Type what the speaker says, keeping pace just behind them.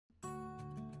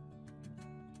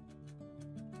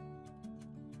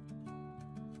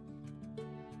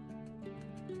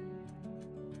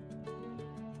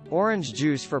Orange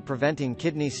juice for preventing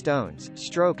kidney stones,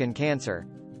 stroke and cancer.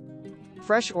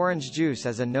 Fresh orange juice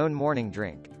is a known morning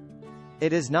drink.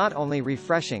 It is not only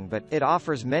refreshing but it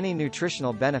offers many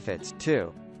nutritional benefits,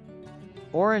 too.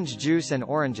 Orange juice and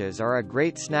oranges are a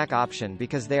great snack option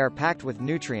because they are packed with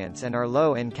nutrients and are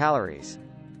low in calories.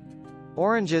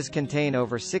 Oranges contain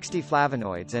over 60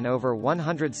 flavonoids and over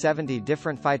 170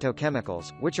 different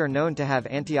phytochemicals, which are known to have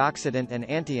antioxidant and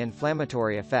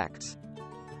anti-inflammatory effects.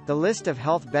 The list of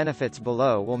health benefits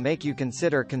below will make you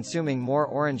consider consuming more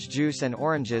orange juice and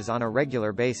oranges on a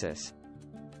regular basis.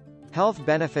 Health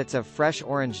benefits of fresh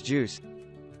orange juice.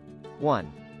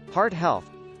 1. Heart health.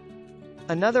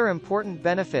 Another important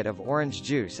benefit of orange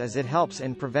juice is it helps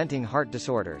in preventing heart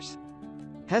disorders.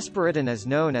 Hesperidin is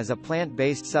known as a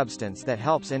plant-based substance that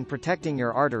helps in protecting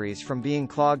your arteries from being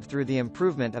clogged through the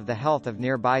improvement of the health of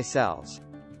nearby cells.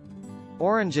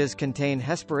 Oranges contain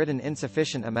hesperidin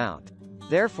insufficient amount.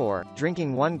 Therefore,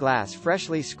 drinking 1 glass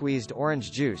freshly squeezed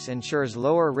orange juice ensures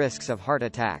lower risks of heart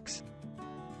attacks.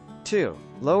 2.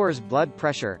 Lowers blood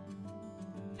pressure.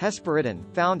 Hesperidin,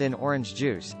 found in orange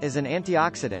juice, is an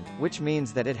antioxidant, which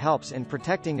means that it helps in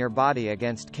protecting your body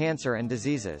against cancer and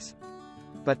diseases.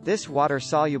 But this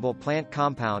water-soluble plant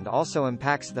compound also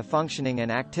impacts the functioning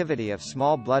and activity of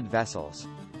small blood vessels.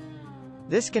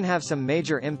 This can have some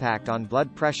major impact on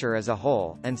blood pressure as a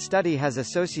whole, and study has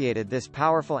associated this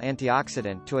powerful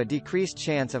antioxidant to a decreased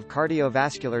chance of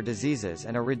cardiovascular diseases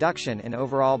and a reduction in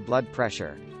overall blood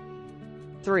pressure.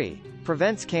 3.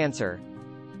 Prevents cancer.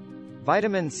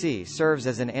 Vitamin C serves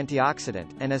as an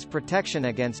antioxidant, and as protection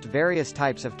against various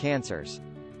types of cancers.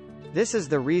 This is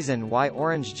the reason why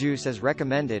orange juice is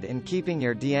recommended in keeping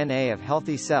your DNA of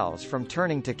healthy cells from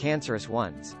turning to cancerous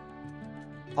ones.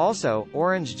 Also,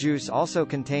 orange juice also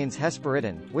contains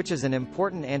hesperidin, which is an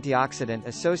important antioxidant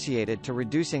associated to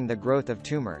reducing the growth of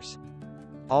tumors.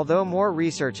 Although more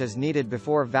research is needed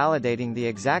before validating the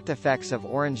exact effects of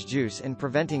orange juice in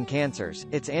preventing cancers,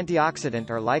 its antioxidants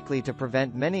are likely to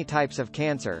prevent many types of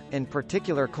cancer, in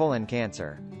particular colon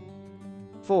cancer.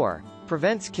 4.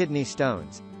 Prevents kidney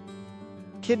stones.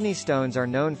 Kidney stones are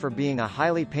known for being a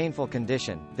highly painful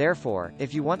condition, therefore,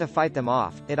 if you want to fight them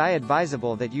off, it is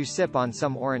advisable that you sip on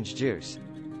some orange juice.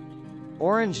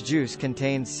 Orange juice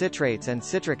contains citrates and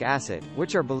citric acid,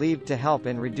 which are believed to help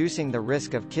in reducing the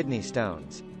risk of kidney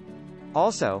stones.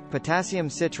 Also, potassium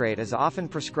citrate is often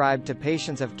prescribed to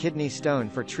patients of kidney stone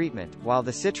for treatment, while the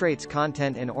citrates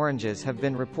content in oranges have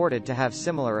been reported to have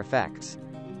similar effects.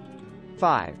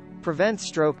 5. Prevents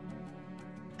stroke.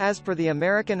 As per the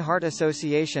American Heart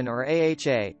Association or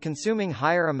AHA, consuming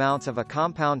higher amounts of a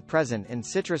compound present in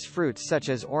citrus fruits such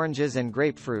as oranges and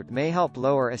grapefruit may help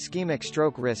lower ischemic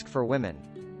stroke risk for women.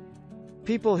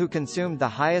 People who consumed the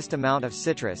highest amount of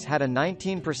citrus had a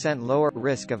 19% lower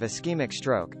risk of ischemic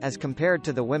stroke, as compared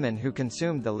to the women who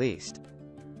consumed the least.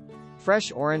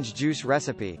 Fresh orange juice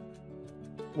recipe.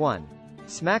 1.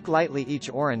 Smack lightly each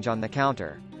orange on the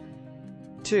counter.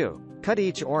 2. Cut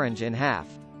each orange in half.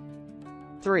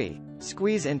 3.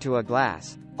 Squeeze into a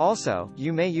glass. Also,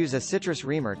 you may use a citrus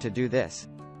reamer to do this.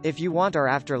 If you want or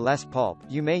after less pulp,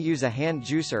 you may use a hand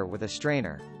juicer with a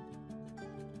strainer.